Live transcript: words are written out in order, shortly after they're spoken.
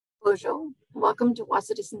Bonjour. Welcome to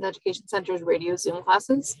Wahsa Distance Education Center's radio Zoom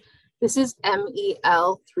classes. This is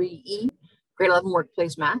MEL3E, grade 11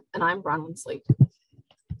 workplace math, and I'm Bronwyn Slate. If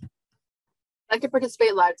you'd like to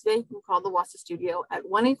participate live today, you can call the Wahsa studio at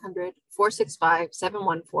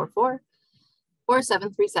 1-800-465-7144 or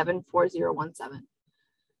 737-4017.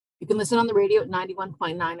 You can listen on the radio at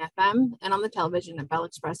 91.9 FM and on the television at Bell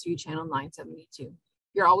Express 3 channel 972.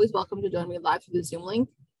 You're always welcome to join me live through the Zoom link,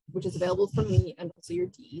 which is available from me and also your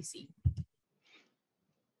DEC.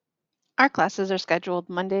 Our classes are scheduled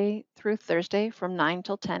Monday through Thursday from 9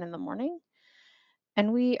 till 10 in the morning.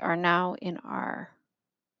 And we are now in our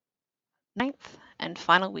 9th and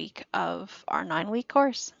final week of our 9-week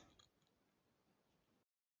course.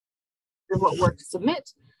 What work to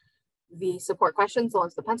submit. The support questions, the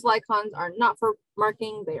ones with the pencil icons, are not for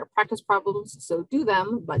marking. They are practice problems, so do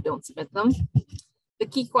them, but don't submit them. The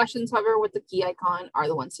key questions, however, with the key icon are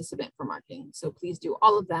the ones to submit for marking. So please do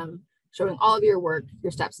all of them, showing all of your work,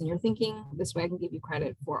 your steps, and your thinking. This way I can give you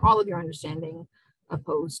credit for all of your understanding,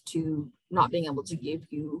 opposed to not being able to give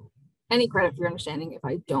you any credit for your understanding if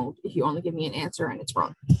you only give me an answer and it's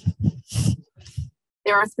wrong.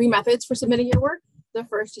 There are 3 methods for submitting your work. The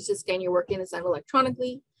first is to scan your work in and send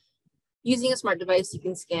electronically. Using a smart device, you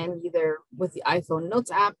can scan either with the iPhone Notes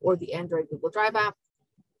app or the Android Google Drive app.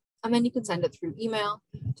 And then you can send it through email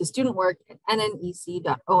to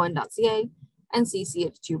studentwork@nnec.on.ca and CC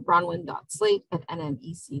it to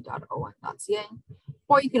bronwyn.slate@nnec.on.ca.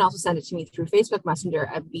 Or you can also send it to me through Facebook Messenger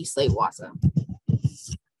at bslatewahsa.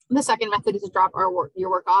 The second method is to drop your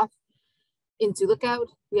work off into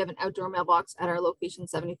Lookout. We have an outdoor mailbox at our location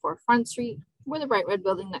 74 Front Street. We're the bright red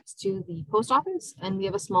building next to the post office, and we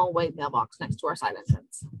have a small white mailbox next to our side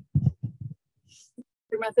entrance.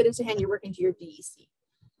 Your method is to hand your work into your DEC.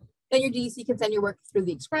 Then your DEC can send your work through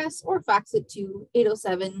the Express or fax it to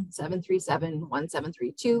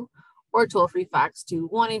 807-737-1732 or toll-free fax to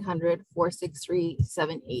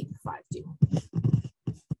 1-800-463-7852. If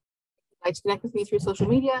you'd like to connect with me through social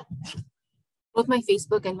media, both my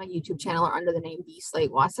Facebook and my YouTube channel are under the name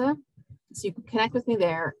bslatewahsa. So you can connect with me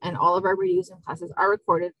there, and all of our videos and classes are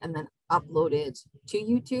recorded and then uploaded to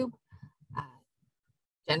YouTube.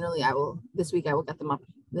 Generally, this week I will get them up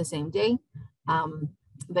the same day.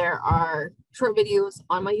 There are short videos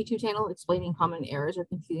on my YouTube channel explaining common errors or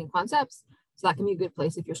confusing concepts. So that can be a good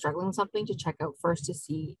place if you're struggling with something to check out first to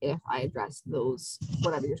see if I address those,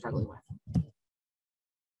 whatever you're struggling with.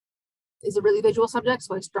 It's a really visual subject,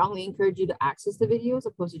 so I strongly encourage you to access the videos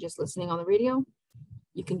opposed to just listening on the radio.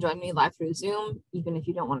 You can join me live through Zoom. Even if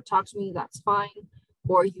you don't want to talk to me, that's fine.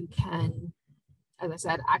 Or you can, as I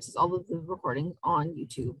said, access all of the recordings on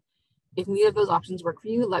YouTube. If neither of those options work for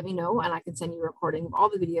you, let me know and I can send you a recording of all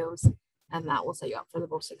the videos, and that will set you up for the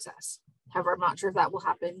most success. However, I'm not sure if that will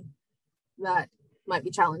happen. That might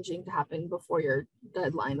be challenging to happen before your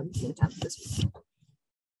deadline of June 10th this week.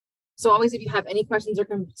 So always, if you have any questions or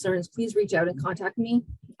concerns, please reach out and contact me.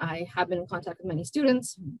 I have been in contact with many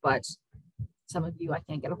students, but some of you I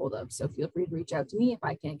can't get a hold of. So feel free to reach out to me if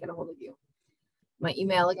I can't get a hold of you. My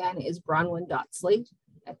email again is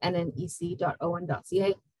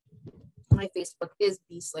bronwyn.slate@nnec.on.ca. My Facebook is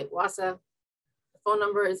bslatewahsa. The phone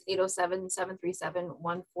number is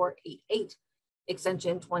 807-737-1488,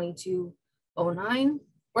 extension 2209,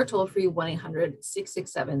 or toll free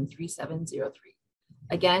 1-800-667-3703.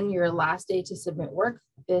 Again, your last day to submit work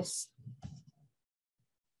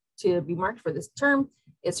to be marked for this term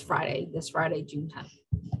is this Friday, June 10th.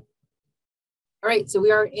 All right, so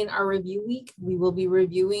we are in our review week. We will be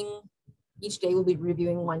reviewing, each day we'll be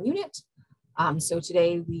reviewing 1 unit. So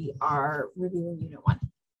today we are reviewing unit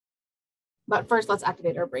 1. But first, let's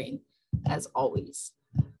activate our brain, as always.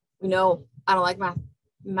 We know I don't like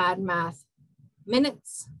mad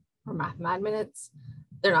minutes.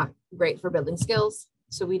 They're not great for building skills.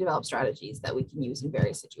 So we develop strategies that we can use in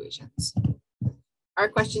various situations. Our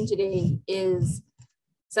question today is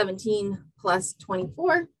 17 plus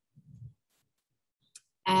 24.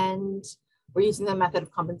 And we're using the method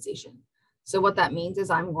of compensation. So what that means is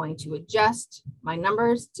I'm going to adjust my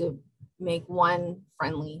numbers to make one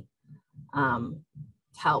friendly to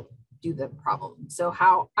help do the problem. So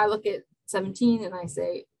how I look at 17 and I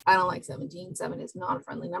say, I don't like 17. 7 is not a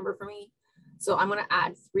friendly number for me. So I'm going to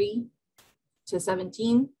add 3 to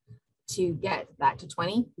 17 to get that to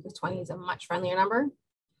 20, because 20 is a much friendlier number.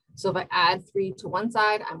 So if I add 3 to one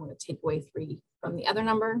side, I'm going to take away 3 from the other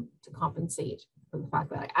number to compensate for the fact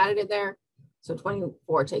that I added it there. So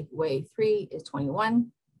 24 take away 3 is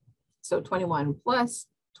 21. So 21 plus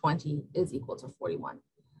 20 is equal to 41.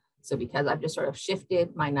 So because I've just sort of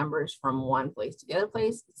shifted my numbers from one place to the other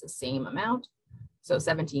place, it's the same amount. So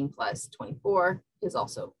 17 plus 24 is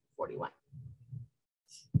also 41.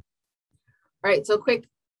 All right, so quick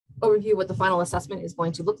overview of what the final assessment is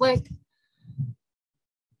going to look like.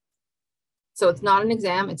 So it's not an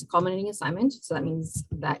exam, it's a culminating assignment. So that means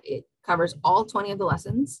that it covers all 20 of the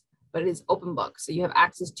lessons, but it is open book. So you have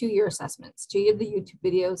access to your assessments, to the YouTube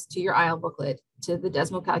videos, to your IEL booklet, to the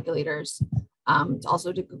Desmos calculators,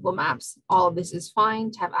 also to Google Maps. All of this is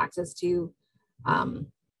fine to have access to.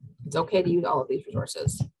 It's okay to use all of these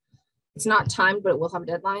resources. It's not timed, but it will have a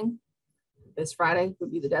deadline. This Friday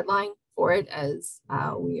would be the deadline for it, as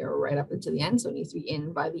we are right up until the end. So it needs to be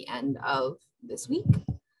in by the end of this week.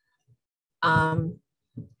 And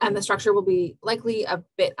the structure will be likely a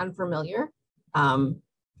bit unfamiliar.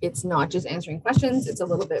 It's not just answering questions. It's a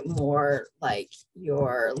little bit more like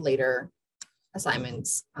your later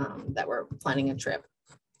assignments that we're planning a trip.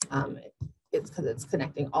 It's because it's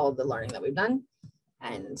connecting all of the learning that we've done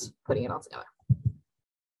and putting it all together.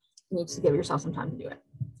 You need to give yourself some time to do it.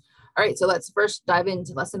 All right, so let's first dive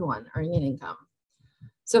into lesson 1, earning an income.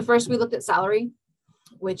 So first we looked at salary,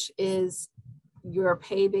 which is your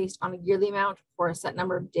pay based on a yearly amount for a set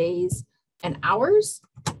number of days and hours.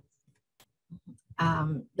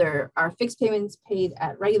 There are fixed payments paid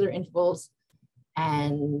at regular intervals,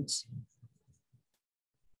 and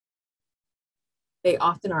they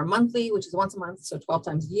often are monthly, which is once a month, so 12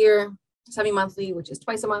 times a year, semi-monthly, which is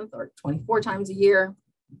twice a month or 24 times a year,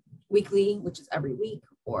 weekly, which is every week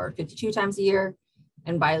or 52 times a year,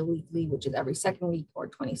 and bi-weekly, which is every second week or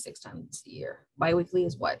 26 times a year. Bi-weekly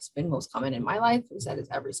is what's been most common in my life. We said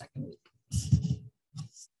it's every second week.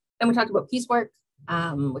 Then we talked about piecework,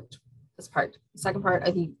 which is the second part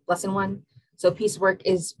of the lesson 1. So piecework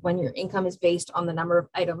is when your income is based on the number of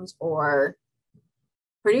items or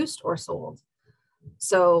produced or sold.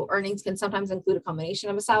 So earnings can sometimes include a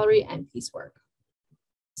combination of a salary and piecework.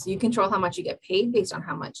 So you control how much you get paid based on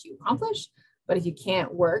how much you accomplish. But if you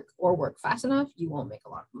can't work or work fast enough, you won't make a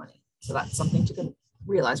lot of money. So that's something to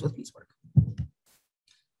realize with piecework.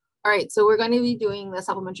 All right, so we're going to be doing the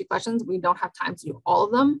supplementary questions. We don't have time to do all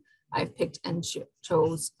of them. I've picked and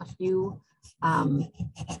chose a few to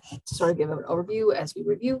sort of give an overview as we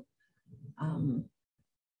review. So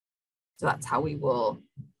that's how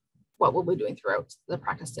what we'll be doing throughout the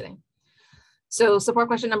practice today. So support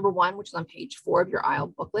question number 1, which is on page 4 of your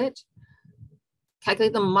IEL booklet.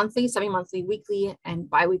 Calculate the monthly, semi-monthly, weekly, and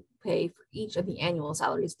bi-weekly pay for each of the annual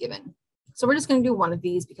salaries given. So we're just going to do one of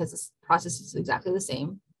these because this process is exactly the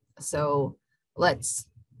same. So let's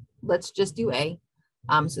just do A.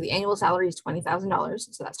 So the annual salary is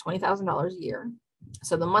 $20,000. So that's $20,000 a year.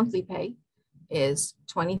 So the monthly pay is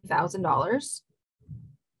 $20,000.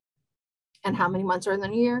 And how many months are in the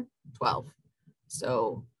year? 12.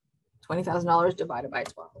 So $20,000 divided by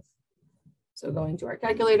 12. So going to our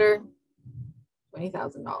calculator,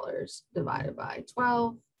 $20,000 divided by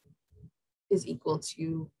 12 is equal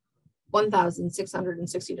to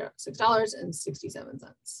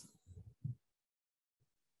 $1,666.67.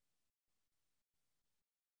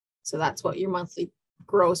 So that's what your monthly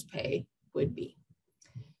gross pay would be.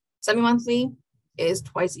 Semi-monthly is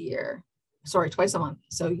twice a month.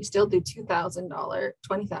 So you still do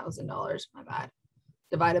 $20,000, my bad,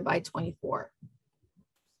 divided by 24.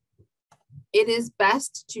 It is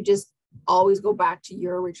best to just always go back to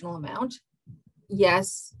your original amount.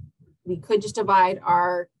 Yes, we could just divide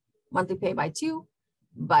our monthly pay by 2,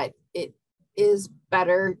 but it is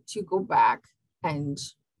better to go back and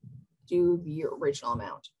do the original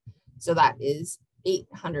amount. So that is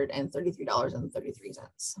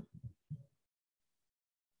 $833.33.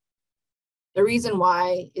 The reason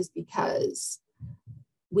why is because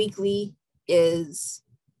weekly is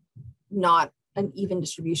not an even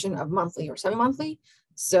distribution of monthly or semi-monthly.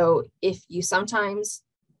 So if you sometimes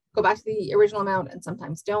go back to the original amount and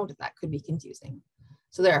sometimes don't, that could be confusing.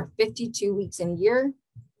 So there are 52 weeks in a year.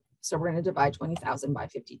 So we're going to divide 20,000 by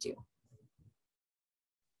 52.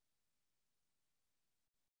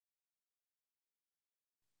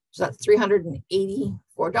 So that's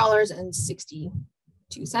 $384.62.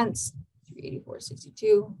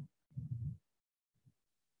 $384.62.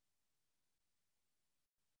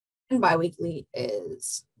 And biweekly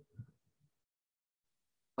is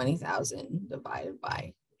 20,000 divided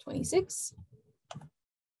by 26.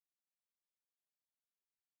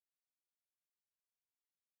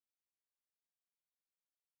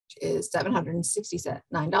 Which is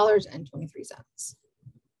 $769.23.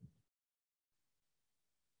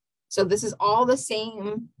 So this is all the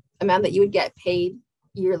same amount that you would get paid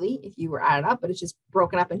yearly if you were added up, but it's just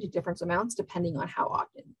broken up into different amounts depending on how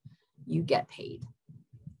often you get paid.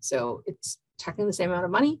 So it's technically the same amount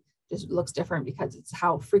of money, just looks different because it's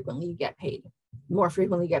how frequently you get paid The more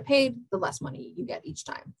frequently you get paid, the less money you get each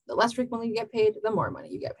time. The less frequently you get paid, the more money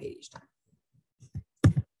you get paid each time.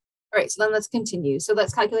 All right, so then let's continue. So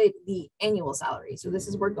let's calculate the annual salary. So this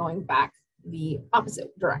is, we're going back the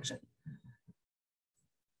opposite direction.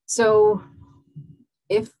 So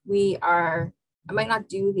if we are, I might not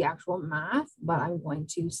do the actual math, but I'm going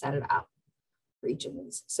to set it up for each of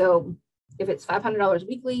these. So if it's $500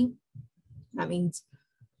 weekly, that means,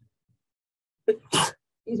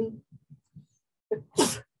 excuse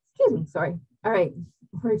me, sorry. All right,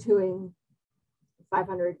 we're doing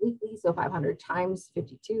 500 weekly, so 500 times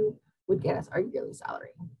 52 would get us our yearly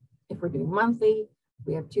salary. If we're doing monthly,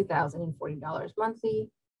 we have $2,040 monthly,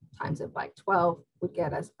 times it by 12 would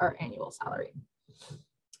get us our annual salary.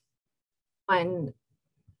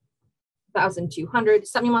 1,200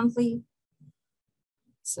 semi-monthly,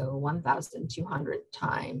 so 1,200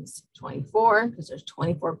 times 24, because there's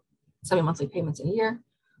 24 semi-monthly payments in a year,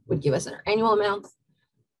 would give us our annual amount.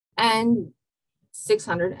 And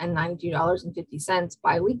 $692.50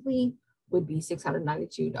 biweekly would be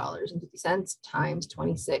 $692.50 times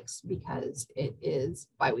 26, because it is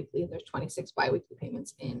biweekly. There's 26 biweekly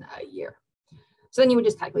payments in a year. So then you would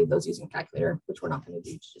just calculate those using a calculator, which we're not going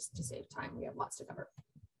to do just to save time. We have lots to cover.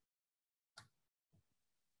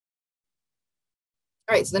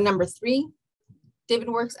 All right, so the number 3, David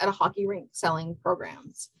works at a hockey rink selling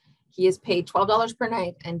programs. He is paid $12 per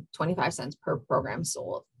night and 25 cents per program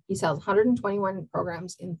sold. He sells 121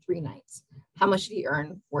 programs in 3 nights. How much did he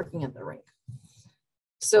earn working at the rink?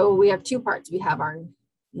 So we have 2 parts. We have our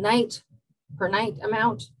per night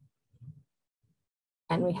amount,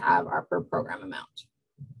 and we have our per program amount.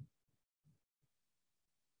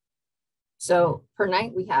 So per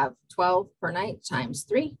night, we have 12 per night times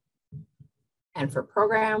 3. And for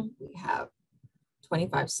program, we have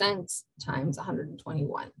 25 cents times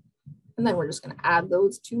 121. And then we're just going to add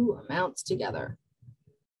those 2 amounts together.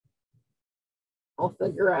 I'll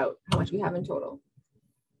figure out how much we have in total.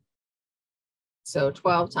 So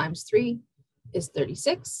 12 times 3 is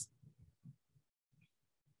 36.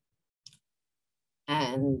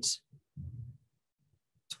 And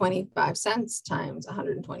 25 cents times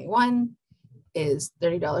 121 is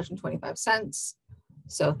 $30.25.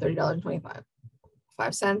 So $30.25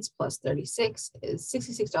 plus 36 is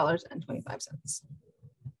 $66.25.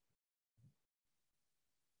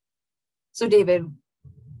 So David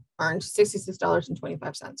earned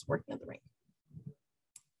 $66.25 working at the rink.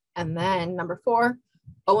 And then number 4,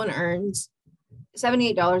 Owen earns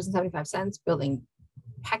 $78.75 building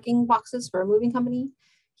packing boxes for a moving company.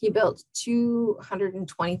 He built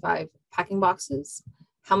 225 packing boxes.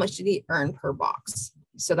 How much did he earn per box?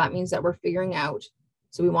 So that means that we're figuring out,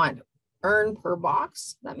 so we want earn per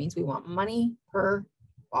box. That means we want money per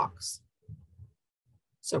box.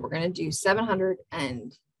 So we're going to do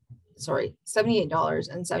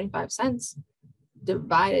 $78.75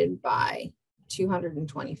 divided by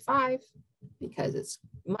 225, because it's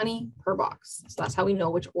money per box. So that's how we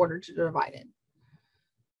know which order to divide in.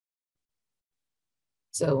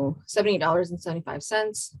 So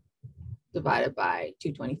 $78.75 divided by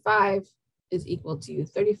 225 is equal to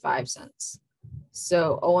 35 cents.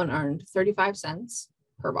 So Owen earned 35 cents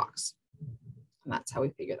per box. And that's how we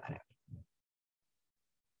figure that out.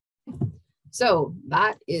 So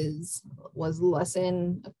that was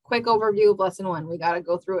a quick overview of lesson 1. We got to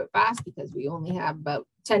go through it fast because we only have about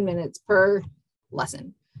 10 minutes per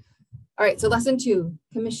lesson. All right, so lesson 2,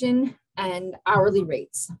 commission and hourly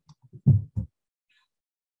rates.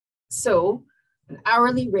 So an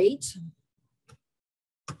hourly rate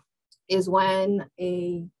is when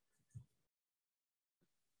a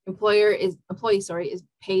employee is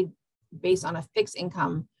paid based on a fixed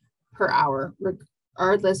income per hour,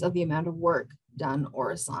 regardless of the amount of work done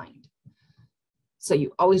or assigned. So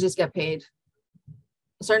you always just get paid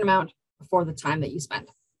a certain amount for the time that you spend.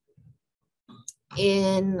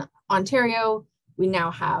 In Ontario, we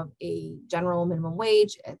now have a general minimum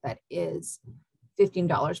wage that is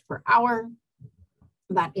 $15 per hour.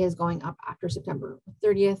 That is going up after September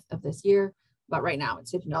 30th of this year, but right now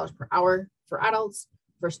it's $15 per hour for adults.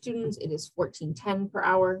 For students, it is $14.10 per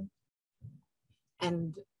hour.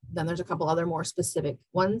 And then there's a couple other more specific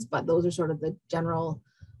ones, but those are sort of the general,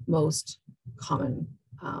 most common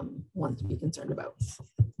ones to be concerned about.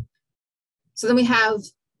 So then we have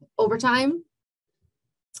overtime.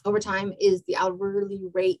 Overtime is the hourly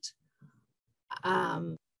rate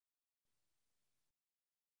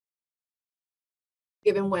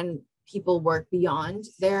given when people work beyond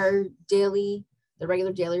their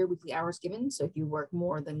regular daily or weekly hours given. So if you work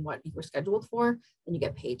more than what you were scheduled for, then you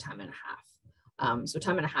get paid time and a half. So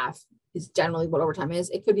time and a half is generally what overtime is.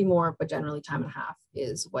 It could be more, but generally time and a half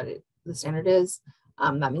is what it the standard is.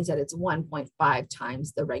 That means that it's 1.5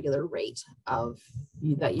 times the regular rate of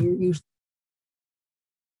that you're usually,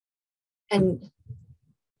 and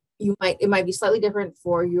it might be slightly different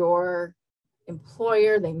for your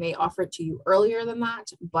employer. They may offer it to you earlier than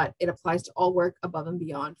that, but it applies to all work above and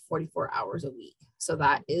beyond 44 hours a week. So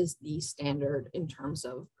that is the standard in terms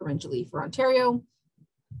of provincially for Ontario.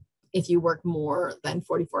 If you work more than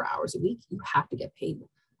 44 hours a week, you have to get paid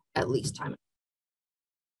at least time.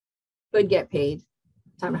 Could get paid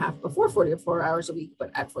time and a half before 44 hours a week,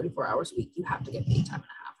 but at 44 hours a week, you have to get paid time and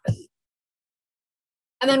a half at least.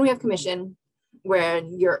 And then we have commission, where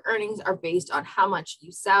your earnings are based on how much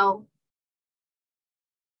you sell.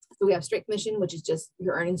 So we have straight commission, which is just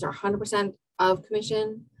your earnings are 100% of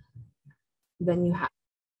commission. Then you have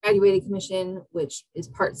graduated commission, which is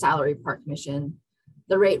part salary, part commission.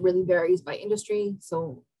 The rate really varies by industry.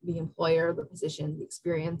 So the employer, the position, the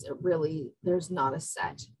experience, there's not a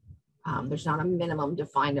set, there's not a minimum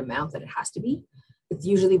defined amount that it has to be. It's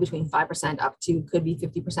usually between 5% up to, could be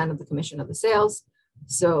 50% of the commission of the sales.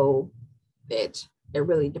 So it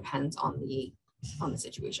really depends on the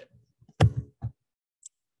situation. All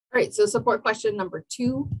right, so support question number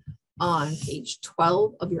 2 on page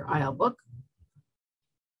 12 of your IL book.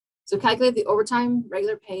 So calculate the overtime,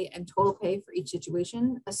 regular pay, and total pay for each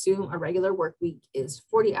situation. Assume a regular work week is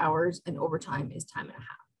 40 hours and overtime is time and a half.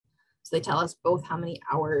 So they tell us both how many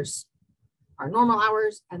hours are normal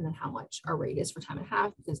hours and then how much our rate is for time and a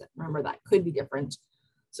half, because remember that could be different.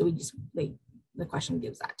 So the question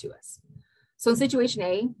gives that to us. So in situation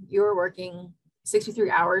A, you're working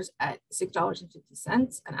 63 hours at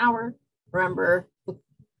 $6.50 an hour. Remember, the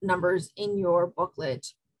numbers in your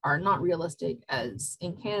booklet are not realistic, as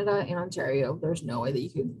in Canada, in Ontario, there's no way that you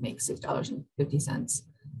could make $6.50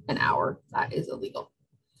 an hour. That is illegal.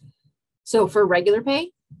 So for regular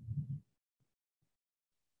pay,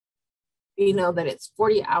 we know that it's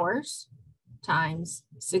 40 hours times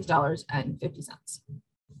 $6.50.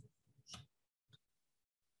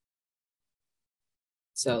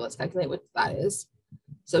 So let's calculate what that is.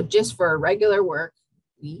 So just for a regular work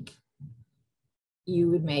week, you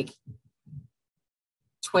would make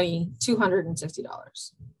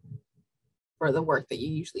 $260 for the work that you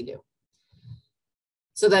usually do.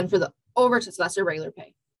 So then for the overtime, so that's your regular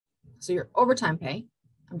pay. So your overtime pay,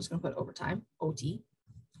 I'm just going to put overtime, OT.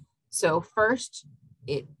 So first,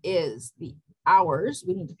 it is the hours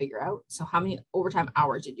we need to figure out. So how many overtime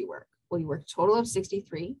hours did you work? Well, you worked a total of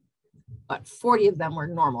 63, but 40 of them were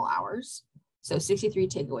normal hours. So 63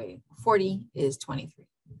 take away 40 is 23.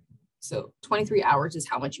 So 23 hours is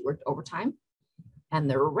how much you worked overtime. And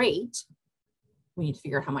the rate, we need to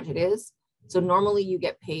figure out how much it is. So normally you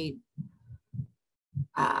get paid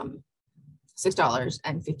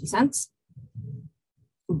 $6.50,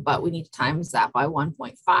 but we need to times that by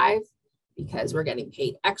 1.5 because we're getting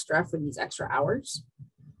paid extra for these extra hours.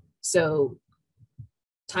 So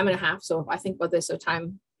time and a half. So if I think about this, so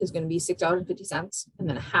time is going to be $6.50, and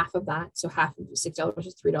then half of that. So half of $6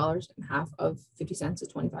 is $3, and half of 50 cents is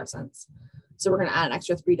 25 cents. So we're going to add an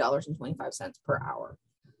extra $3.25 per hour.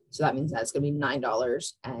 So that means that's going to be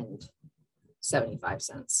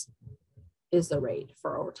 $9.75 is the rate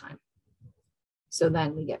for overtime. So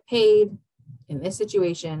then we get paid in this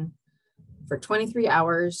situation for 23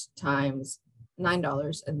 hours times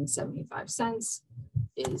 $9.75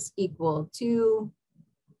 is equal to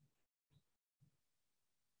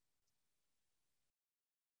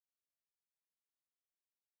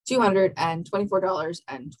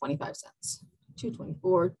 $224.25.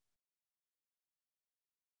 224.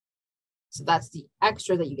 So that's the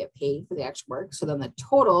extra that you get paid for the extra work. So then the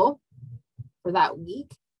total for that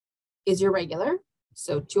week is your regular,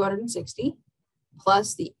 so 260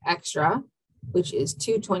 plus the extra, which is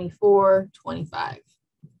 224.25.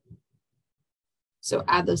 So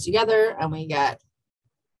add those together and we get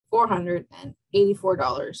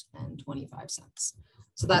 $484.25.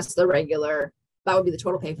 So that's the regular, that would be the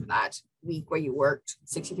total pay for that week where you worked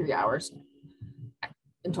 63 hours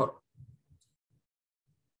in total.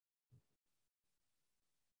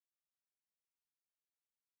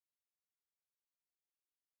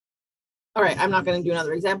 All right, I'm not going to do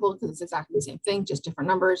another example because it's exactly the same thing, just different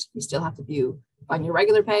numbers. You still have to find your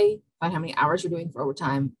regular pay, find how many hours you're doing for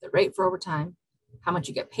overtime, the rate for overtime, how much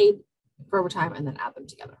you get paid for overtime, and then add them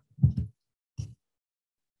together.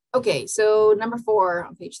 Okay, so number 4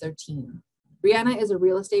 on page 13. Brianna is a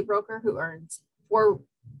real estate broker who earns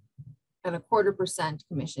 4.25%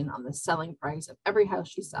 commission on the selling price of every house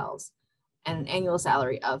she sells and an annual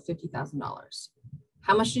salary of $50,000.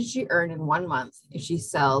 How much did she earn in 1 month if she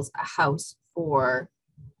sells a house for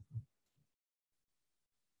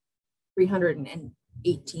 $380,000?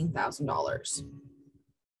 $18,000.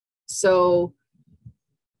 So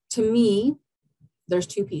to me, there's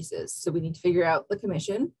two pieces. So we need to figure out the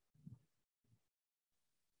commission.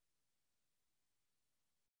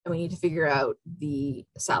 And we need to figure out the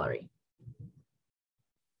salary.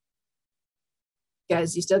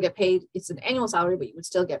 Because you still get paid, it's an annual salary, but you would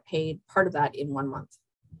still get paid part of that in 1 month.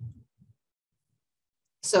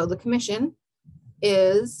 So the commission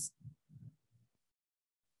is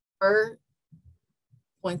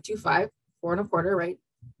 4.25, 4.25, right?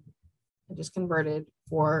 I just converted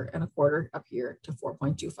 4.25 up here to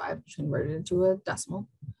 4.25, converted into a decimal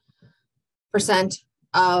percent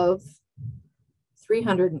of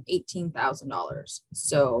 $318,000.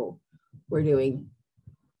 So we're doing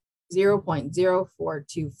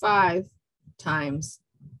 0.0425 times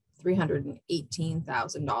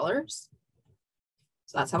 $318,000.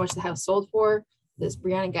 So that's how much the house sold for. This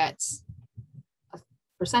Brianna gets a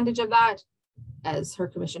percentage of that as her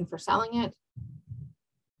commission for selling it.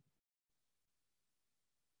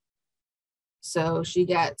 So she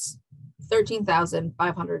gets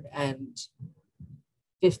 $13,515.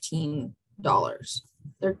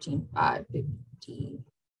 $13,515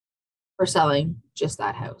 for selling just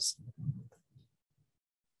that house.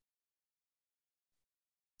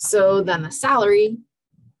 So then the salary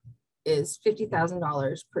is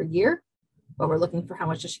 $50,000 per year, but we're looking for how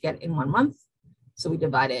much does she get in 1 month. So we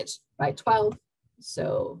divide it by 12.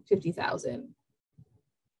 So 50,000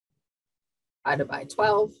 divided by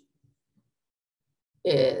 12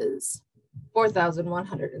 is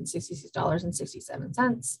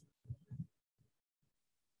 $4,166.67.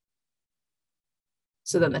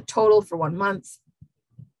 So then the total for 1 month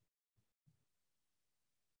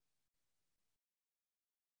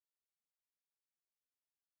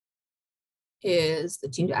is the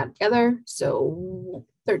two to add together. So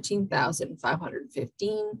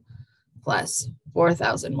 13,515 plus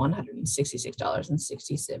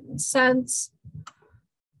 $4,166.67,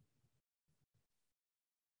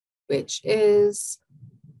 which is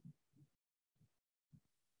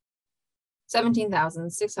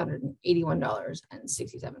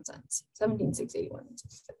 $17,681.67.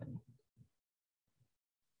 $17,681.67.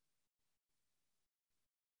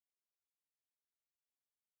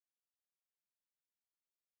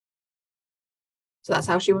 So that's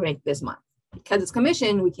how she would make this month. Because it's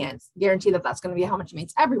commission, we can't guarantee that that's going to be how much she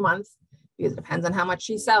makes every month, because it depends on how much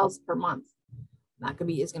she sells per month. That could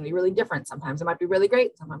be, is going to be really different. Sometimes it might be really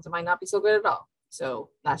great. Sometimes it might not be so good at all. So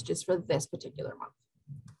that's just for this particular month.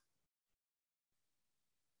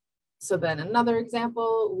 So then another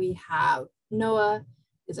example, we have Noah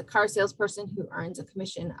is a car salesperson who earns a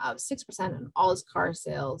commission of 6% on all his car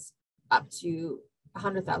sales up to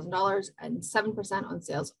 $100,000 and 7% on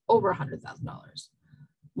sales over $100,000.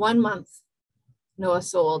 1 month, Noah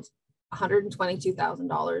sold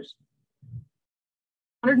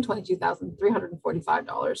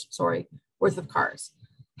 $122,345, sorry, worth of cars.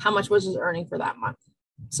 How much was his earning for that month?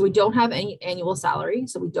 So we don't have any annual salary,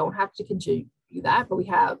 so we don't have to contribute that, but we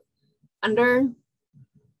have under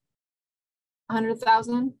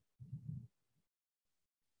 100,000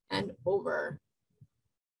 and over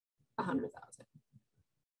 100,000.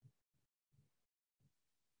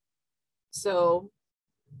 So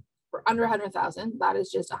for under 100,000, that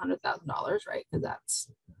is just $100,000, right? Because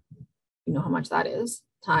that's, you know how much that is,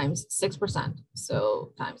 times 6%.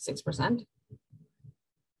 So times 6%.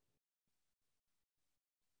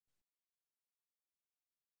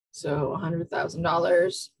 So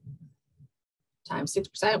 $100,000 times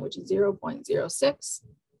 6%, which is 0.06,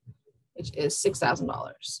 which is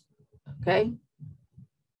 $6,000. Okay.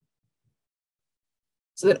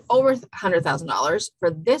 So then over $100,000 for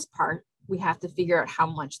this part, we have to figure out how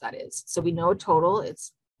much that is. So we know total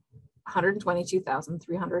it's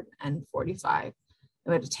 $122,345. And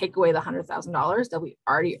we have to take away the $100,000 that we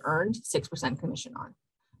already earned 6% commission on.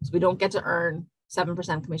 So we don't get to earn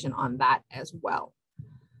 7% commission on that as well.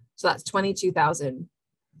 So that's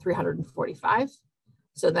 $22,345.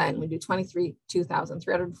 So then we do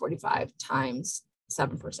 $22,345 times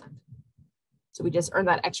 7%. So we just earn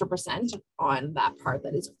that extra percent on that part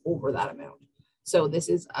that is over that amount. So this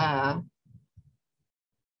is a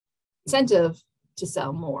incentive to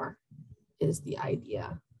sell more is the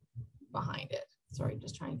idea behind it. Sorry,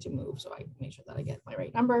 just trying to move so I make sure that I get my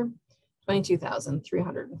right number.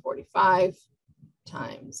 22,345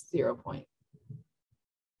 times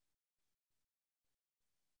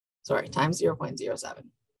times 0.07.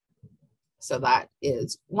 So that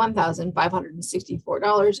is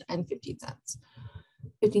 $1,564.15.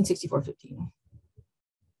 1564.15.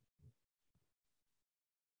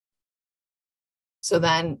 So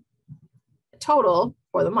then total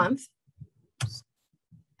for the month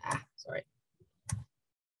sorry.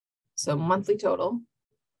 So monthly total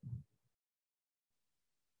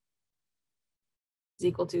is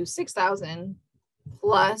equal to $6,000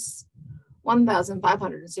 plus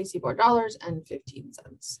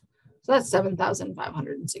 $1,564.15. So that's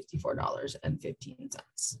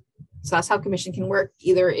 $7,564.15. So that's how commission can work,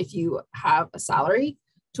 either if you have a salary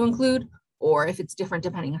to include or if it's different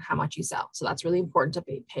depending on how much you sell. So that's really important to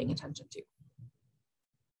be paying attention to.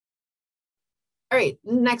 All right,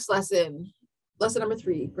 next lesson. Lesson number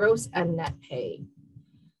 3, gross and net pay.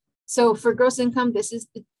 So for gross income, this is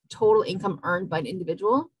the total income earned by an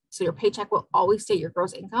individual. So your paycheck will always state your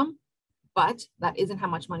gross income, but that isn't how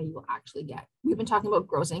much money you will actually get. We've been talking about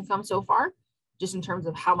gross income so far, just in terms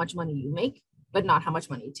of how much money you make, but not how much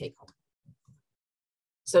money you take home.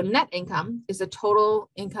 So net income is the total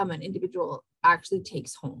income an individual actually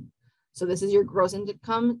takes home. So this is your gross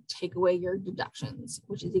income, take away your deductions,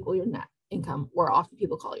 which is equal to your net income, or often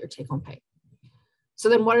people call it your take home pay. So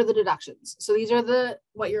then what are the deductions? So these are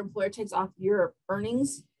what your employer takes off your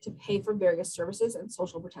earnings to pay for various services and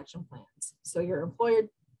social protection plans. So your employer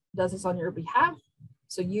does this on your behalf.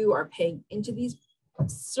 So you are paying into these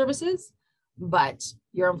services, but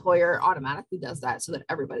your employer automatically does that so that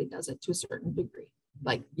everybody does it to a certain degree.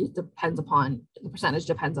 Like it depends upon, the percentage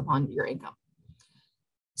depends upon your income.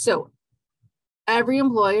 So every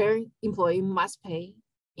employee must pay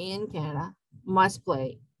in Canada, must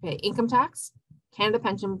pay income tax, Canada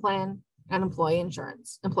Pension Plan, and employment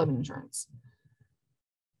insurance.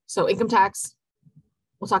 So income tax,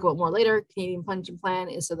 we'll talk about more later. Canadian Pension Plan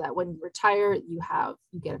is so that when you retire, you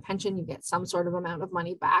get a pension, you get some sort of amount of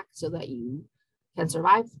money back so that you can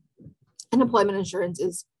survive. And employment insurance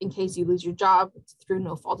is in case you lose your job through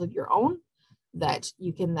no fault of your own, that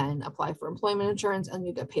you can then apply for employment insurance and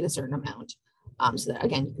you get paid a certain amount so that,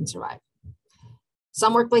 again, you can survive.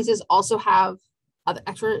 Some workplaces also have other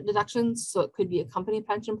extra deductions. So it could be a company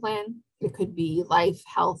pension plan. It could be life,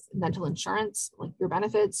 health, and dental insurance, like your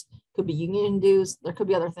benefits, could be union dues. There could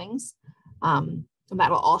be other things. And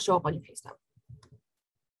that will all show up on your pay stub.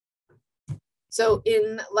 So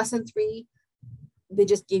in lesson 3, they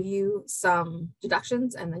just give you some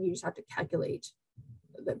deductions and then you just have to calculate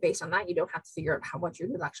that based on that. You don't have to figure out how much your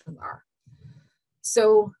deductions are.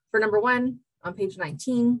 So for number 1 on page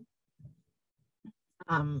 19,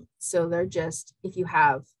 so they're just, if you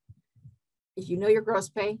know your gross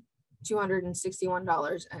pay,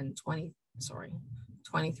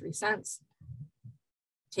 $261.23,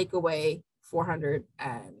 take away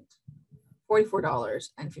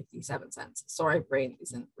 $444.57. Sorry, brain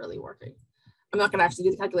isn't really working. I'm not going to actually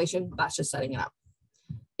do the calculation. That's just setting it up.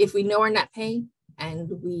 If we know our net pay and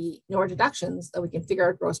we know our deductions, then we can figure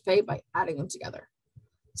out gross pay by adding them together.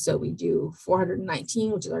 So we do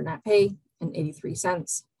 419, which is our net pay, and 83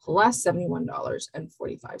 cents plus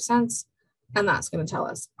 $71.45. And that's going to tell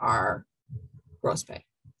us our gross pay.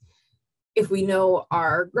 If we know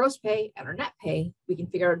our gross pay and our net pay, we can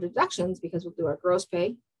figure out our deductions because we'll do our gross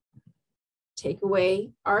pay, take away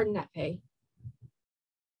our net pay,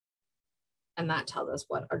 and that tells us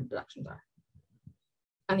what our deductions are.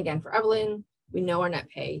 And again, for Evelyn, we know our net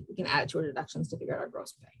pay. We can add it to our deductions to figure out our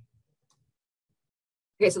gross pay.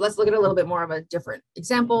 Okay, so let's look at a little bit more of a different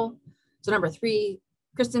example. So number 3,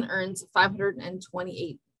 Kristen earns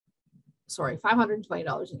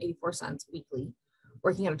 $520.84 weekly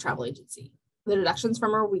working at a travel agency. The deductions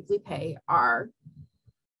from her weekly pay are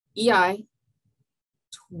EI,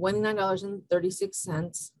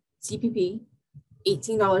 $29.36, CPP,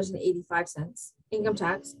 $18.85, income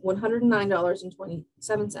tax,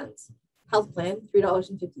 $109.27, health plan,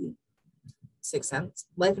 $3.56,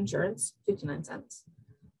 life insurance, 59 cents.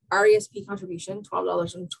 RESP contribution,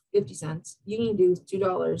 $12.50, union dues,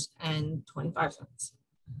 $2.25.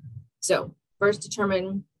 So first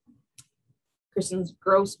determine Kristen's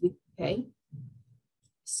gross weekly pay.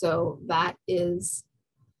 So that is,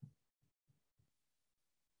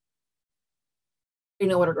 we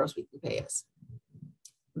know what our gross weekly pay is.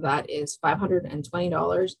 That is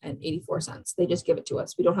 $520.84. They just give it to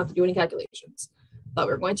us. We don't have to do any calculations. Thought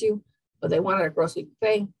we were going to, but they wanted a gross weekly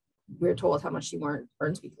pay. We're told how much she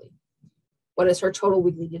earns weekly. What is her total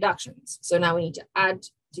weekly deductions? So now we need to add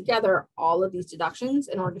together all of these deductions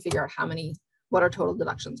in order to figure out what our total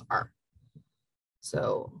deductions are.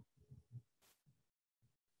 So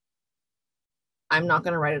I'm not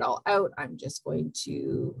going to write it all out. I'm just going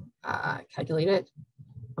to calculate it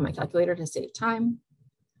on my calculator to save time.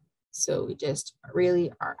 So we just really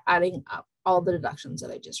are adding up all the deductions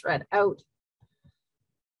that I just read out.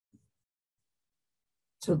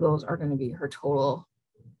 So those are going to be her total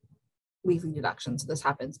weekly deductions. So this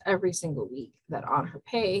happens every single week, that on her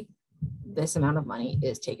pay, this amount of money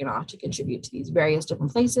is taken off to contribute to these various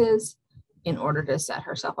different places in order to set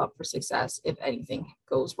herself up for success if anything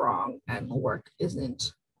goes wrong and work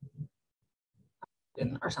isn't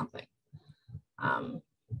in or something.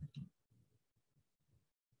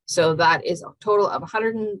 So that is a total of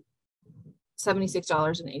 $176.85.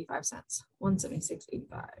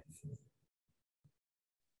 $176.85.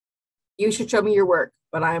 You should show me your work,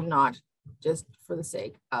 but I am not, just for the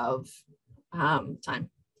sake of time.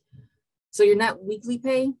 So your net weekly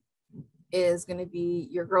pay is going to be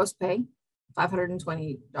your gross pay,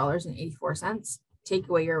 $520.84. Take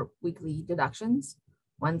away your weekly deductions,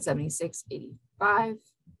 $176.85.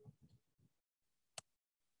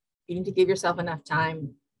 You need to give yourself enough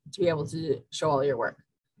time to be able to show all your work.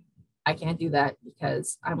 I can't do that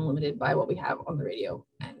because I'm limited by what we have on the radio.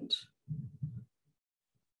 And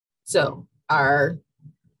so our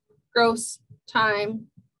gross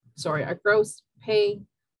pay,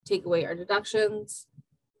 take away our deductions,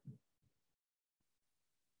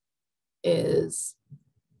 is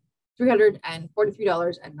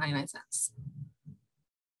 $343.99.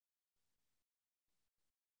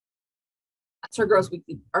 That's her gross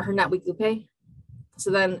weekly, or her net weekly pay. So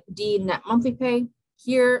then D, net monthly pay.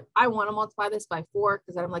 Here, I want to multiply this by 4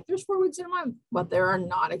 because I'm like, there's 4 weeks in a month, but there are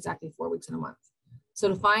not exactly 4 weeks in a month. So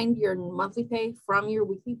to find your monthly pay from your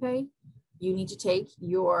weekly pay, you need to take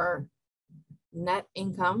your net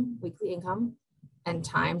income, weekly income, and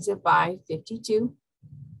times it by 52,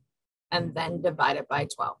 and then divide it by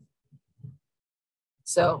 12.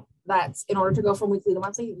 So that's, in order to go from weekly to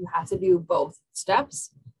monthly, you have to do both steps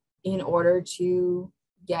in order to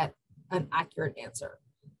get an accurate answer.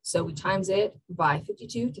 So we times it by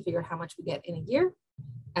 52 to figure out how much we get in a year.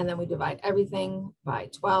 And then we divide everything by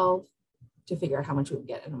 12 to figure out how much we would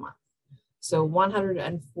get in a month. So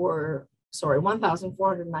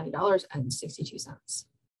 $1,490.62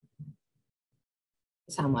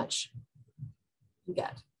 is how much you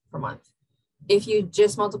get per month. If you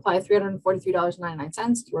just multiply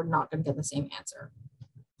 $343.99, you are not going to get the same answer.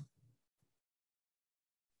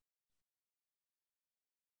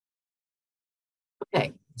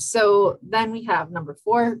 Okay, so then we have number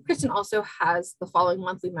 4. Kristen also has the following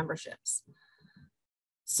monthly memberships.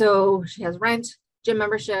 So she has rent, gym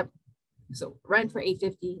membership. So rent for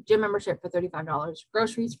 $850, gym membership for $35,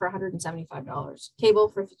 groceries for $175, cable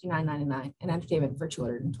for $59.99, and entertainment for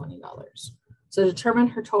 $220. So determine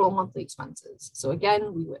her total monthly expenses. So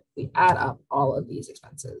again, we add up all of these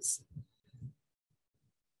expenses.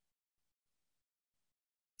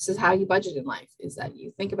 This is how you budget in life, is that you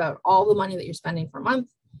think about all the money that you're spending per month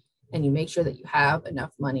and you make sure that you have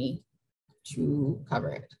enough money to cover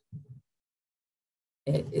it.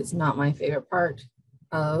 It is not my favorite part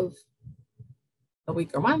of a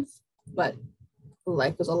week or month, but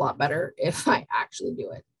life is a lot better if I actually do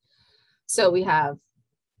it. So we have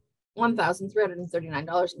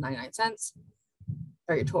 $1,339.99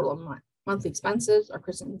 are your total monthly expenses, or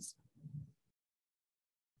Kristen's.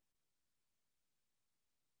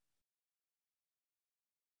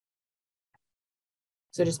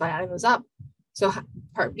 So just by adding those up. So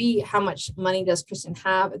part B, how much money does Kristen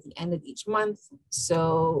have at the end of each month?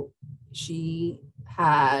 So she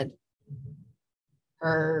had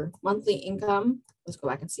her monthly income, let's go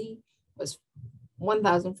back and see, was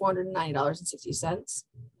 $1,490.60.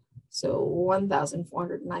 So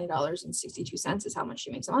 $1,490.62 is how much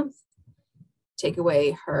she makes a month. Take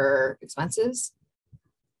away her expenses.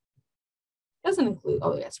 Doesn't include,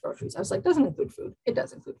 oh yes, groceries. I was like, doesn't include food. It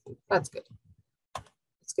does include food. That's good.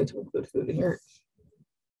 It's good to include food in your.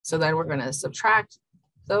 So then we're going to subtract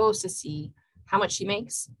those to see how much she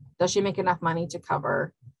makes. Does she make enough money to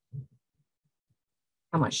cover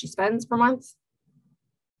how much she spends per month?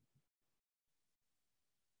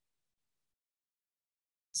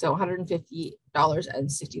 So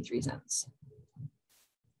 $150.63.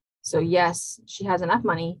 So yes, she has enough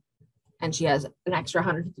money and she has an extra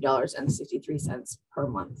 $150.63 per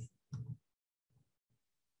month.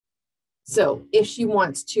 So if she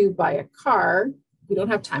wants to buy a car, we don't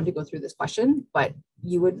have time to go through this question, but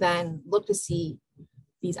you would then look to see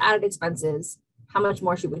these added expenses, how much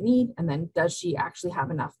more she would need, and then does she actually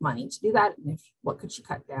have enough money to do that? And if, what could she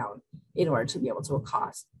cut down in order to be able to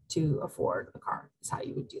afford a car, is how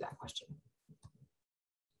you would do that question.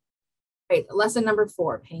 Right, lesson number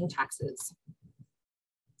 4, paying taxes.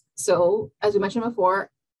 So as we mentioned before,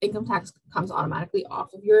 income tax comes automatically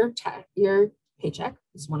off of your paycheck.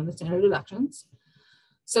 It's one of the standard deductions.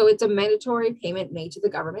 So it's a mandatory payment made to the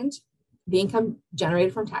government. The income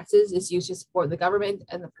generated from taxes is used to support the government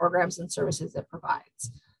and the programs and services it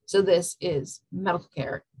provides. So this is medical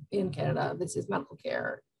care in Canada. This is medical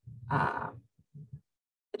care,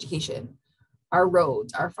 education, our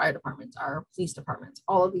roads, our fire departments, our police departments,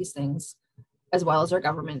 all of these things, as well as our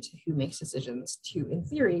government who makes decisions to, in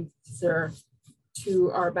theory, serve to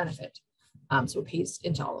our benefit. So it pays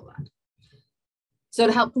into all of that. So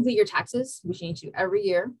to help complete your taxes, which you need to do every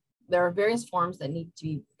year, there are various forms that need to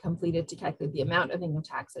be completed to calculate the amount of income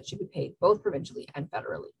tax that should be paid both provincially and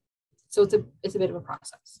federally. So it's a bit of a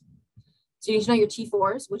process. So you need to know your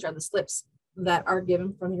T4s, which are the slips that are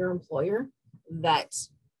given from your employer that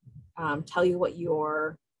tell you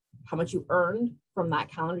how much you earned from that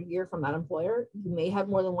calendar year from that employer. You may have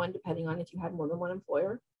more than one, depending on if you had more than one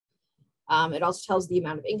employer. It also tells the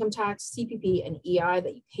amount of income tax, CPP, and EI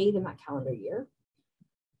that you paid in that calendar year.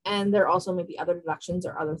 And there also may be other deductions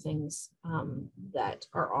or other things that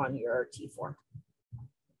are on your T4.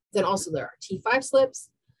 Then also there are T5 slips.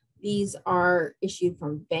 These are issued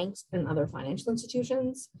from banks and other financial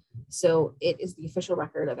institutions. So it is the official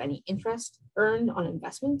record of any interest earned on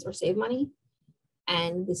investments or save money.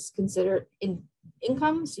 And this is considered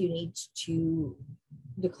income, so you need to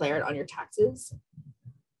declare it on your taxes.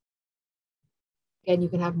 And you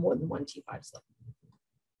can have more than one T5 slip.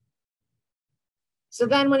 So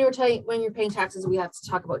then when you're paying taxes, we have to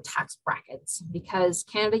talk about tax brackets, because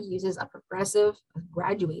Canada uses a progressive,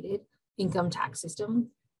 graduated income tax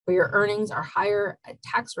system where your earnings are higher at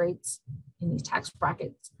tax rates in these tax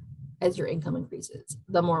brackets as your income increases.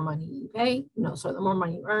 The more money you the more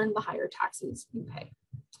money you earn, the higher taxes you pay.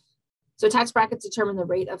 So tax brackets determine the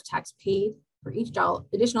rate of tax paid for each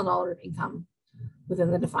additional dollar of income within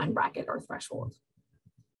the defined bracket or threshold.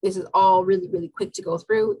 This is all really, really quick to go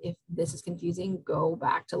through. If this is confusing, go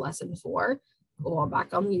back to lesson 4, go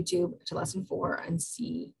back on YouTube to lesson 4 and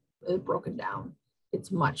see it broken down. It's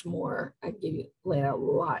much more, I give you laid out a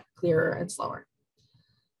lot clearer and slower.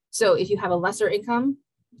 So if you have a lesser income,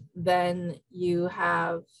 then you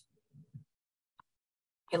have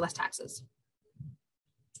less taxes.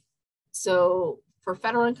 So for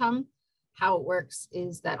federal income, how it works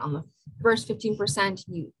is that on the first 15%,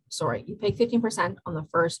 you pay 15% on the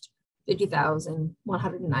first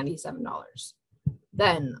 $50,197.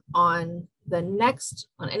 Then on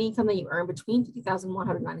any income that you earn between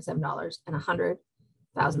 $50,197 and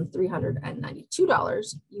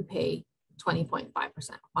 $100,392, you pay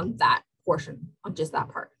 20.5% on that portion, on just that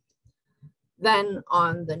part. Then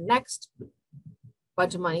on the next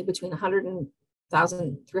bunch of money between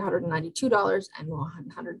 $100,392 and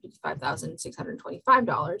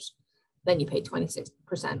 $155,625, then you pay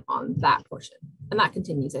 26% on that portion. And that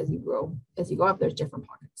continues as you grow. As you go up, there's different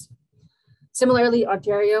pockets. Similarly,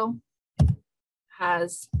 Ontario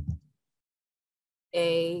has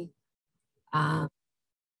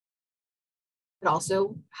it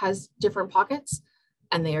also has different pockets,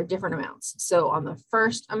 and they are different amounts. So on the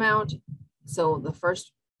first amount, so the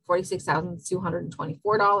first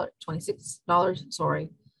 $46,226,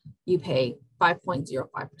 you pay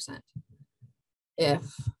 5.05%. If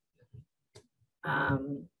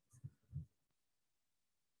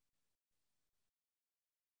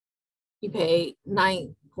you pay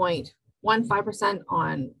 9.15%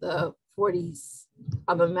 on the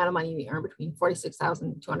amount of money you earn between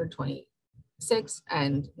 $46,226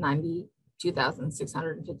 and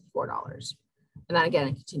 $92,654. And then again,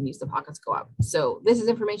 it continues, the pockets go up. So this is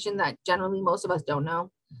information that generally most of us don't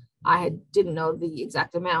know. I didn't know the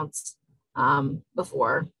exact amounts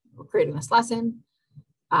before creating this lesson,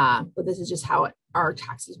 but this is just how our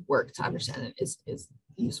taxes work. To understand it is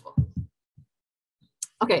useful.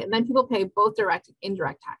 Okay, and then people pay both direct and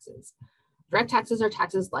indirect taxes. Direct taxes are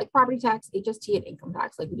taxes like property tax, HST, and income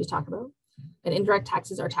tax, like we just talked about. And indirect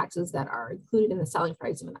taxes are taxes that are included in the selling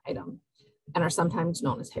price of an item and are sometimes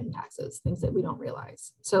known as hidden taxes, things that we don't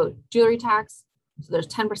realize. So jewelry tax, so there's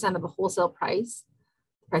 10% of the wholesale price.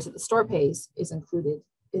 The price that the store pays is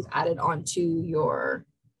added onto your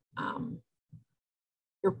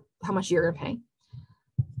how much you're gonna pay.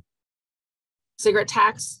 Cigarette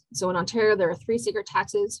tax. So in Ontario, there are 3 cigarette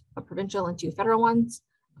taxes, a provincial and 2 federal ones,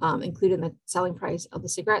 included in the selling price of the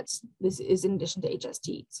cigarettes. This is in addition to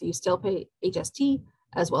HST. So you still pay HST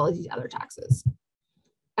as well as these other taxes.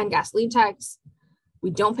 And gasoline tax, we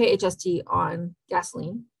don't pay HST on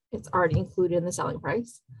gasoline. It's already included in the selling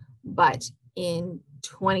price. But in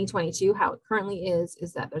 2022, how it currently is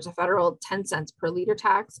that there's a federal 10 cents per liter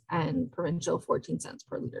tax and provincial 14 cents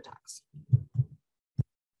per liter tax.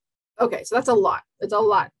 Okay, so that's a lot. It's a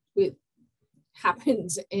lot. It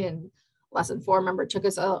happens in lesson 4. Remember, it took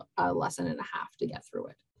us a lesson and a half to get through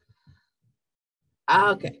it.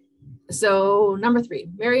 Okay, so number 3,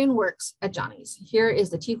 Marion works at Johnny's. Here is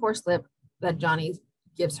the T4 slip that Johnny's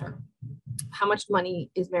gives her. How much money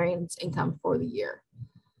is Marion's income for the year?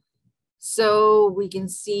 So we can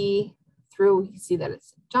see through, we can see that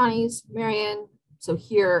it's Johnny's, Marion. So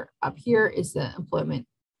here, up here is the employment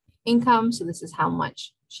income. So this is how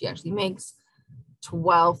much she actually makes,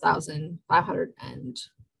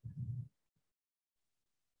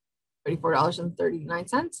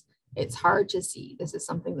 $12,534.39. It's hard to see. This is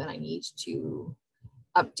something that I need to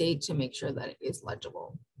update to make sure that it is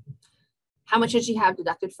legible. How much should she have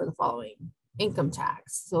deducted for the following? Income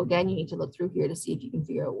tax. So again, you need to look through here to see if you can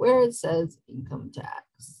figure out where it says income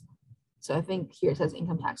tax. So I think here it says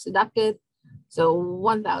income tax deducted. So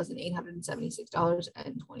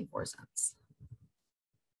 $1,876.24.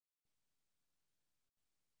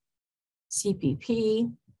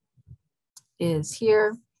 CPP is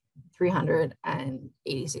here,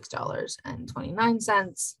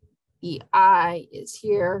 $386.29. EI is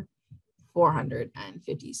here,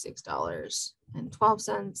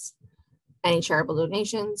 $456.12. Any charitable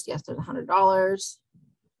donations? Yes, there's $100.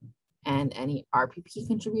 And any RPP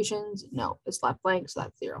contributions? No, it's left blank, so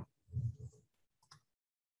that's 0.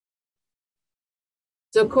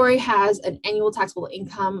 So Corey has an annual taxable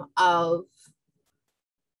income of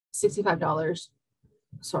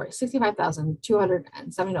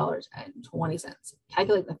 $65,270.20.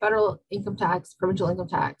 Calculate the federal income tax, provincial income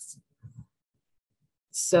tax.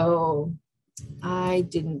 So I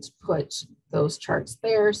didn't put those charts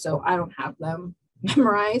there, so I don't have them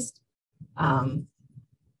memorized.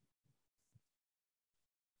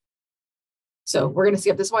 So we're going to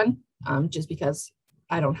skip this one just because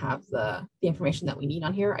I don't have the information that we need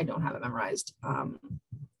on here. I don't have it memorized.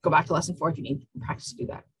 Go back to lesson 4 if you need practice to do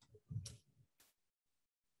that.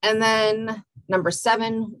 And then number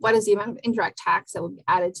 7, what is the amount of indirect tax that will be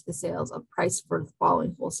added to the sales of price for the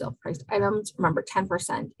following wholesale priced items? Remember,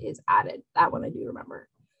 10% is added. That one I do remember.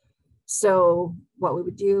 So what we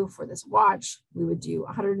would do for this watch, we would do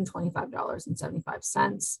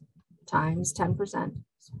 $125.75 times 10%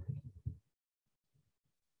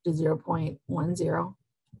 to 0.10.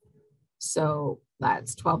 So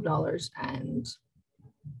that's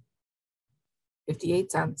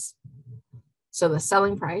 $12.58. So the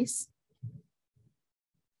selling price,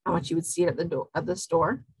 how much you would see it at the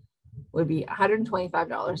store, would be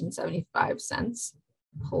 $125.75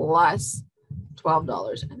 plus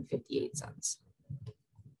 $12.58.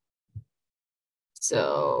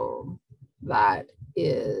 So that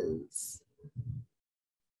is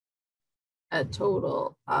a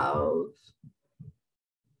total of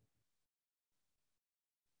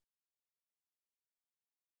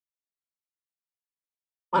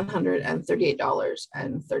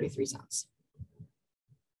 $138.33.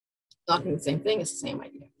 Not doing the same thing, it's the same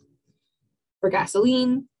idea. For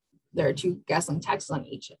gasoline, there are 2 gasoline taxes on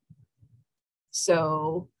each.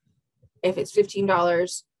 So if it's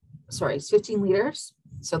 $15, sorry, it's 15 liters.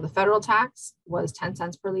 So the federal tax was 10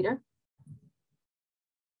 cents per liter.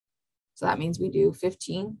 So that means we do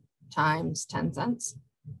 15 times 10 cents.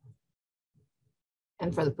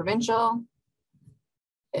 And for the provincial,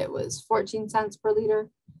 it was 14 cents per liter.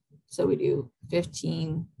 So we do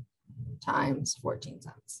 15 times 14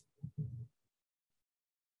 cents.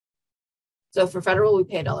 So for federal, we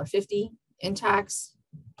pay $1.50 in tax.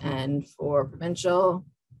 And for provincial,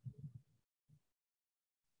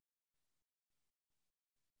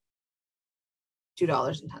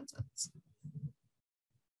 $2.10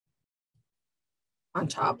 on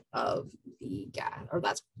top of the gas, or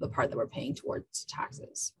that's the part that we're paying towards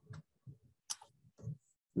taxes.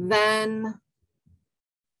 Then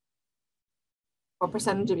what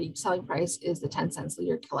percentage of each selling price is the 10 cents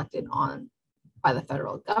liter collected on by the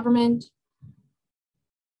federal government?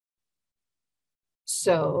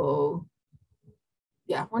 So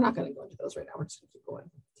yeah, we're not going to go into those right now. We're just going to keep going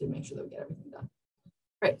to make sure that we get everything done.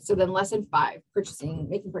 Right, so then lesson 5, purchasing,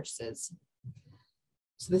 making purchases.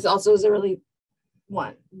 So this also is a really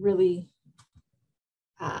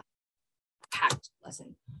packed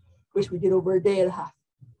lesson, which we did over a day and a half.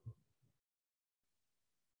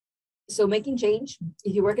 So making change,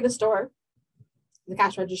 if you work at a store, the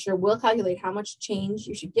cash register will calculate how much change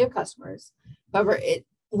you should give customers. However, it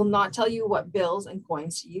will not tell you what bills and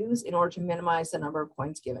coins to use in order to minimize the number of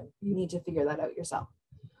coins given. You need to figure that out yourself.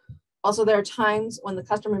 Also, there are times when the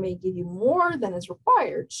customer may give you more than is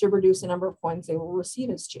required to reduce the number of coins they will receive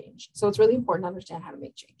as change. So it's really important to understand how to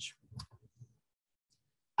make change.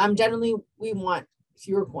 Generally, we want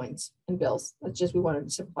fewer coins and bills. That's just, we want to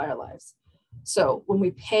simplify our lives. So when we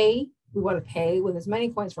pay, we want to pay with as many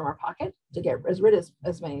coins from our pocket to get rid of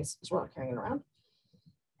as many as we're not carrying around.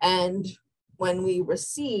 And when we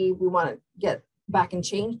receive, we want to get back and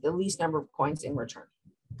change the least number of coins in return.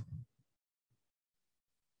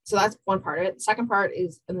 So that's one part of it. The second part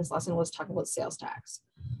is in this lesson was talking about sales tax.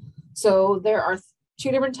 So there are two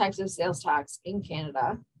different types of sales tax in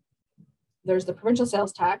Canada. There's the provincial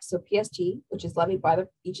sales tax, so PST, which is levied by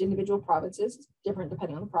each individual provinces. It's different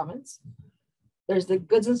depending on the province. There's the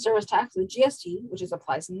goods and service tax, the GST, which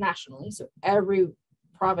applies nationally. So every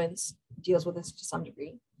province deals with this to some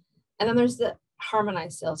degree. And then there's the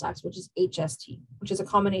harmonized sales tax, which is HST, which is a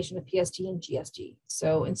combination of PST and GST.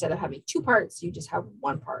 So instead of having two parts, you just have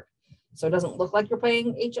one part. So it doesn't look like you're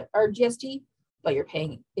paying GST, but you're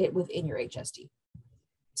paying it within your HST.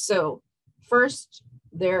 So first,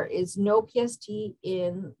 there is no PST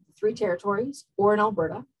in 3 territories or in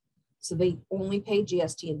Alberta. So they only pay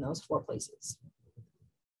GST in those 4 places.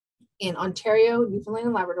 In Ontario, Newfoundland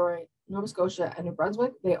and Labrador, Nova Scotia, and New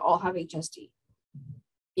Brunswick, they all have HST.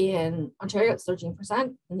 In Ontario, it's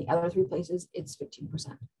 13%. In the other 3 places, it's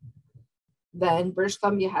 15%. Then British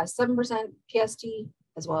Columbia has 7% PST,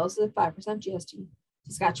 as well as the 5% GST.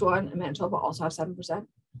 Saskatchewan and Manitoba also have 7%.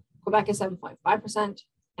 Quebec is 7.5%,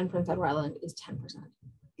 and Prince Edward Island is 10%.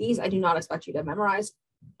 These I do not expect you to memorize.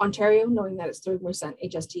 Ontario, knowing that it's 30%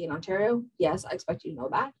 HST in Ontario, yes, I expect you to know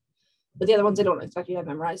that. But the other ones I don't expect you to have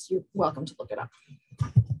memorized. You're welcome to look it up.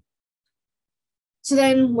 So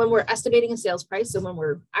then when we're estimating a sales price, so when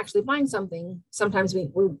we're actually buying something, sometimes we're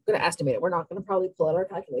going to estimate it. We're not going to probably pull out our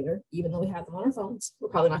calculator, even though we have them on our phones. We're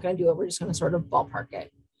probably not going to do it. We're just going to sort of ballpark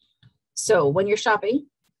it. So when you're shopping,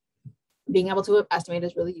 being able to estimate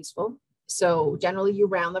is really useful. So generally you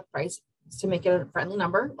round the price to make it a friendly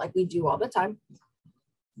number, like we do all the time.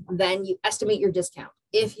 Then you estimate your discount.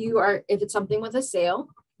 If it's something with a sale,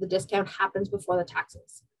 the discount happens before the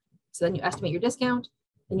taxes. So then you estimate your discount,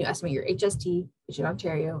 then you estimate your HST, which in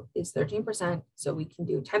Ontario is 13%. So we can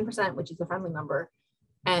do 10%, which is a friendly number,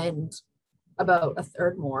 and about a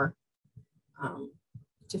third more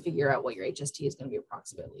to figure out what your HST is going to be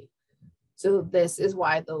approximately. So this is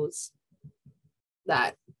why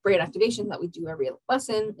that brain activation that we do every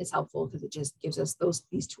lesson is helpful, because it just gives us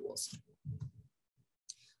these tools.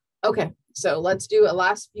 Okay, so let's do a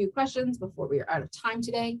last few questions before we are out of time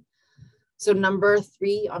today. So number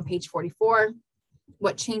 3 on page 44,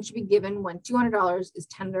 what change should be given when $200 is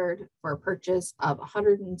tendered for a purchase of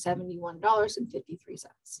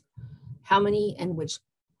 $171.53? How many and which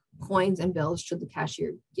coins and bills should the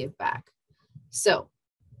cashier give back? So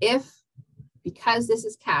because this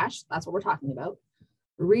is cash, that's what we're talking about,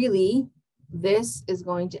 really, this is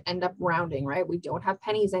going to end up rounding, right? We don't have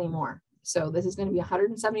pennies anymore. So this is going to be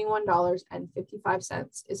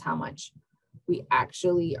 $171.55 is how much we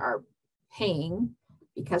actually are paying,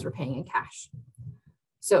 because we're paying in cash.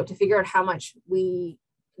 So to figure out how much we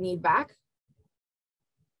need back,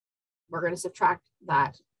 we're going to subtract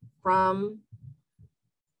that from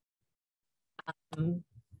the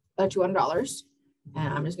 $200.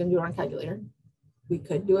 And I'm just going to do it on a calculator. We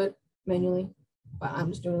could do it manually, but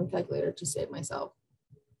I'm just doing a calculator to save myself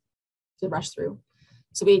to rush through.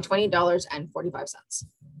 So we need $20.45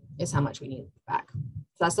 is how much we need back.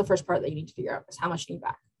 So that's the first part that you need to figure out, is how much you need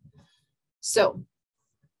back. So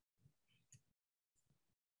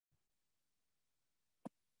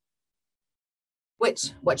what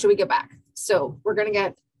should we get back? So we're going to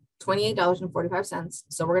get $28.45.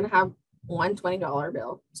 So we're going to have one $20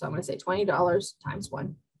 bill. So I'm going to say $20 times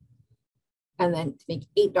 1. And then to make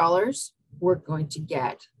 $8, we're going to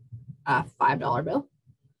get a $5 bill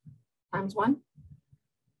times 1.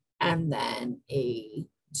 And then a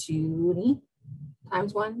toonie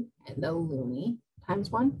times 1 and a loonie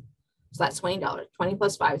times 1. So that's $20. 20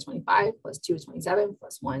 plus 5 is 25, plus 2 is 27,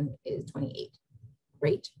 plus 1 is 28.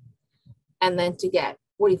 Great. And then to get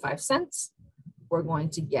 45 cents, we're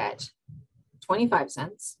going to get 25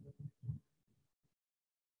 cents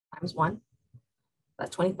times 1.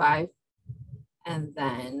 That's 25. And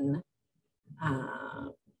then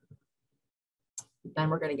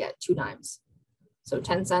we're going to get 2 dimes. So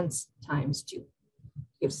 10 cents times 2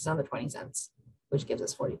 gives us another 20 cents, which gives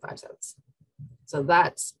us 45 cents. So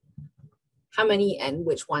that's how many and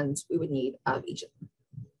which ones we would need of each of them.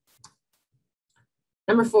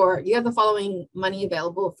 Number 4, you have the following money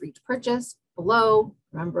available for each purchase below.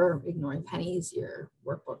 Remember, ignoring pennies, your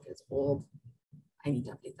workbook is old. I need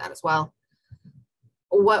to update that as well.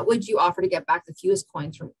 What would you offer to get back the fewest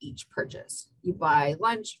coins from each purchase? You buy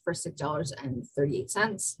lunch for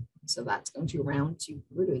 $6.38. So that's going to round to,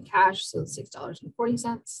 we're doing cash, so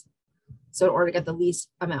 $6.40. So in order to get the least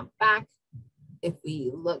amount back, if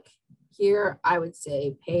we look here, I would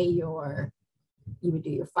say you would do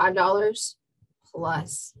your $5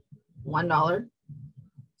 plus $1.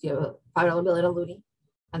 So you have a $5 bill in a loonie,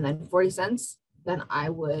 and then 40 cents. Then I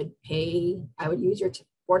would use your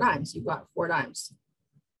 4 dimes. You've got 4 dimes.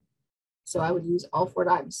 So I would use all 4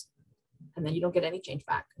 dimes. and then you don't get any change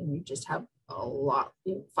back, and you just have a lot,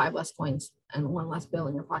 5 less coins and 1 less bill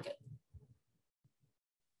in your pocket.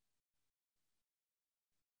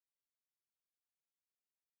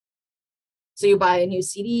 So you buy a new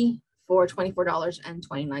CD for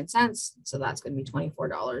 $24.29. So that's going to be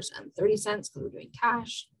 $24.30 because we're doing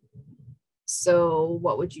cash. So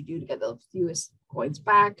what would you do to get the fewest coins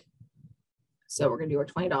back? So we're going to do our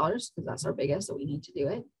 $20 because that's our biggest, so we need to do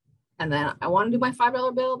it. And then I want to do my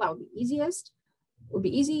 $5 bill. That would be easiest. It would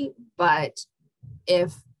be easy, but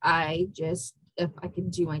if I can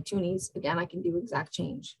do my toonies, again, I can do exact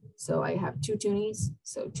change. So I have 2 toonies,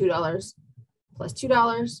 so $2 plus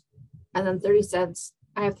 $2, and then 30 cents.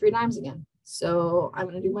 I have 3 dimes again. So I'm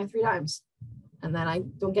going to do my 3 dimes, and then I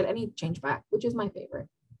don't get any change back, which is my favorite.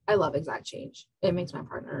 I love exact change. It makes my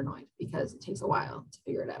partner annoyed because it takes a while to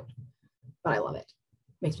figure it out, but I love it.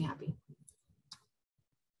 Makes me happy.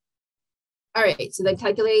 All right, so then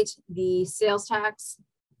calculate the sales tax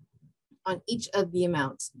on each of the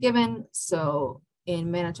amounts given. So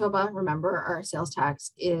in Manitoba, remember our sales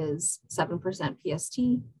tax is 7%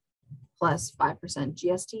 PST plus 5%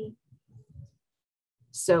 GST.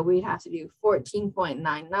 So we'd have to do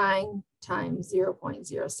 14.99 times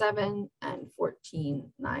 0.07 and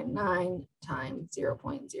 14.99 times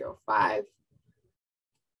 0.05.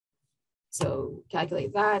 So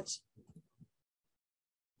calculate that.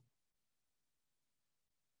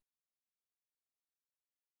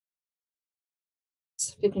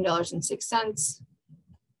 It's $15.06.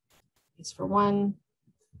 It's for 1.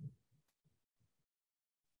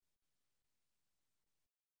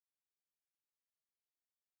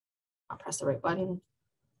 I'll press the right button.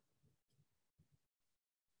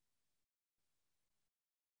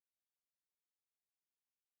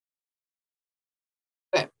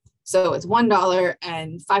 Okay, so it's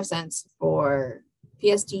 $1.05 for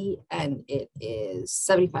PST, and it is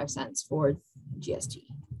 75 cents for GST.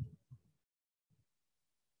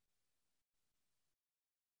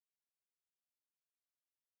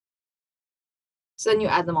 So then you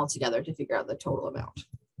add them all together to figure out the total amount.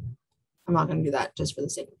 I'm not going to do that just for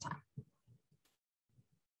the sake of time.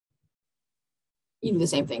 You do the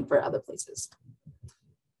same thing for other places.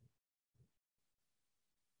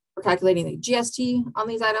 For calculating the GST on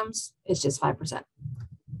these items, it's just 5%.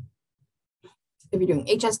 If you're doing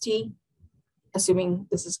HST, assuming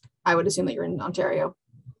this is, I would assume that you're in Ontario,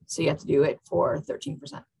 so you have to do it for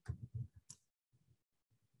 13%.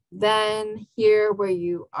 Then here where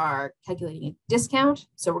you are calculating a discount,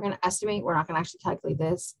 so we're going to estimate, we're not going to actually calculate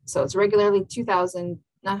this. So it's regularly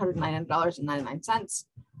 $2,999.99.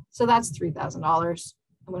 So that's $3,000.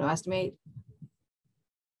 I'm going to estimate.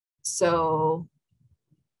 So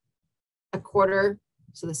a quarter,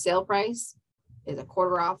 so the sale price is a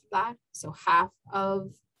quarter off of that. So half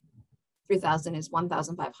of 3,000 is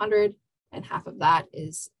 1,500, and half of that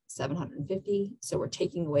is 750. So we're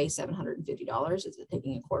taking away $750. It's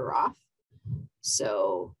taking a quarter off.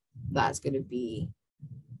 So that's going to be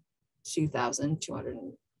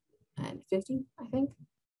 2,250, I think,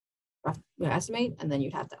 rough estimate. And then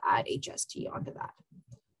you'd have to add HST onto that,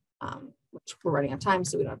 which we're running out of time,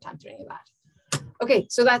 so we don't have time to do any of that. Okay,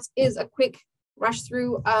 so that is a quick rush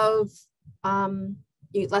through of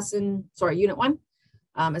unit 1.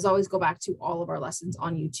 As always, go back to all of our lessons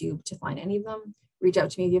on YouTube to find any of them. Reach out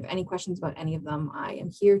to me if you have any questions about any of them. I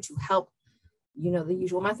am here to help. You know the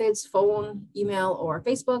usual methods: phone, email, or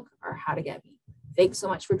Facebook are how to get me. Thanks so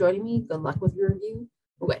much for joining me. Good luck with your review.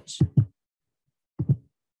 Which